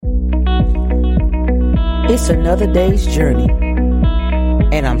It's another day's journey,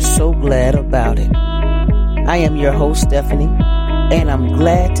 and I'm so glad about it. I am your host, Stephanie, and I'm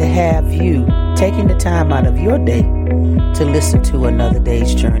glad to have you taking the time out of your day to listen to another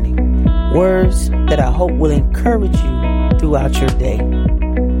day's journey. Words that I hope will encourage you throughout your day.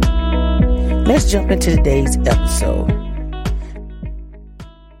 Let's jump into today's episode.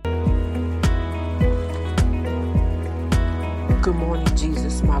 Good morning,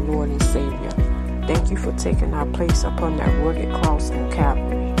 Jesus, my Lord and Savior. Thank you for taking our place upon that rugged cross on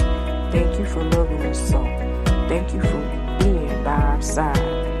Calvary. Thank you for loving us so. Thank you for being by our side,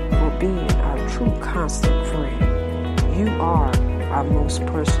 for being our true constant friend. You are our most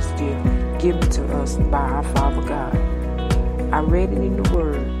precious gift given to us by our Father God. I read it in the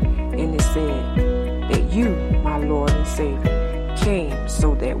Word, and it said that you, my Lord and Savior, came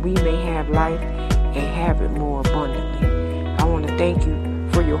so that we may have life and have it more abundantly. I want to thank you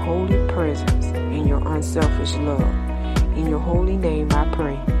for your holy presence and your unselfish love. In your holy name I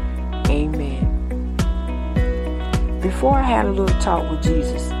pray. Amen. Before I had a little talk with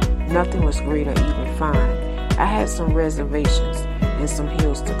Jesus, nothing was great or even fine. I had some reservations and some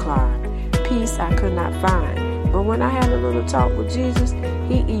hills to climb. Peace I could not find. But when I had a little talk with Jesus,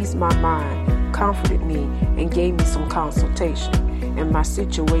 he eased my mind, comforted me, and gave me some consultation. And my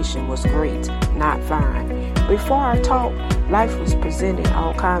situation was great, not fine. Before I talked, life was presenting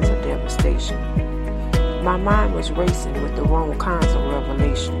all kinds of devastation. My mind was racing with the wrong kinds of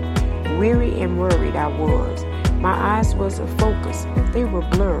revelation. Weary and worried I was. My eyes wasn't focused, they were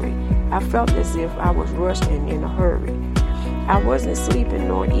blurry. I felt as if I was rushed and in a hurry. I wasn't sleeping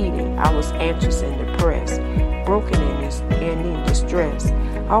nor eating. I was anxious and depressed, broken and in distress.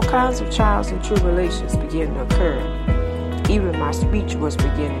 All kinds of trials and tribulations began to occur. Even my speech was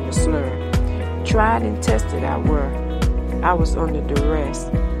beginning to slur. Tried and tested I was under duress.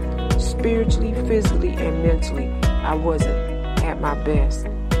 Spiritually, physically, and mentally, I wasn't at my best.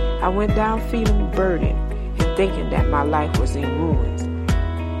 I went down feeling burdened and thinking that my life was in ruins.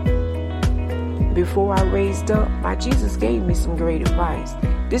 Before I raised up, my Jesus gave me some great advice.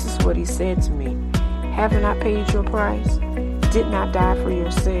 This is what he said to me. Haven't I paid your price? Didn't I die for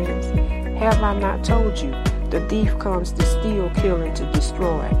your sins? Have I not told you? The thief comes to steal, kill, and to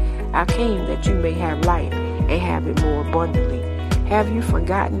destroy. I came that you may have life and have it more abundantly. Have you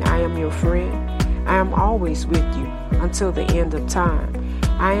forgotten I am your friend? I am always with you until the end of time.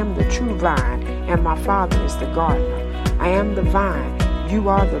 I am the true vine, and my Father is the gardener. I am the vine, you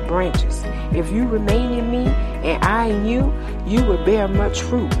are the branches. If you remain in me, and I in you, you will bear much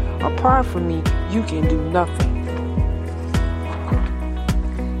fruit. Apart from me, you can do nothing.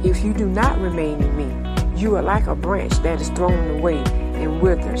 If you do not remain in me, you are like a branch that is thrown away and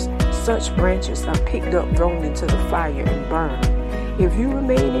withers. Such branches are picked up, thrown into the fire, and burned. If you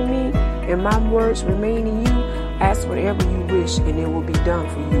remain in me, and my words remain in you, ask whatever you wish, and it will be done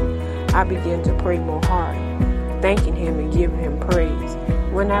for you. I began to pray more hard, thanking him and giving him praise.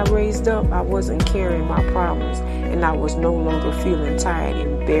 When I raised up, I wasn't carrying my problems, and I was no longer feeling tired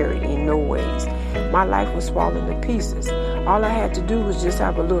and buried in no ways. My life was falling to pieces. All I had to do was just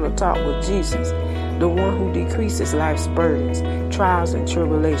have a little talk with Jesus, the one who decreases life's burdens, trials, and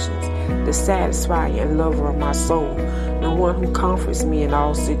tribulations, the satisfier and lover of my soul, the one who comforts me in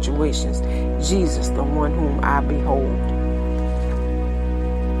all situations, Jesus, the one whom I behold.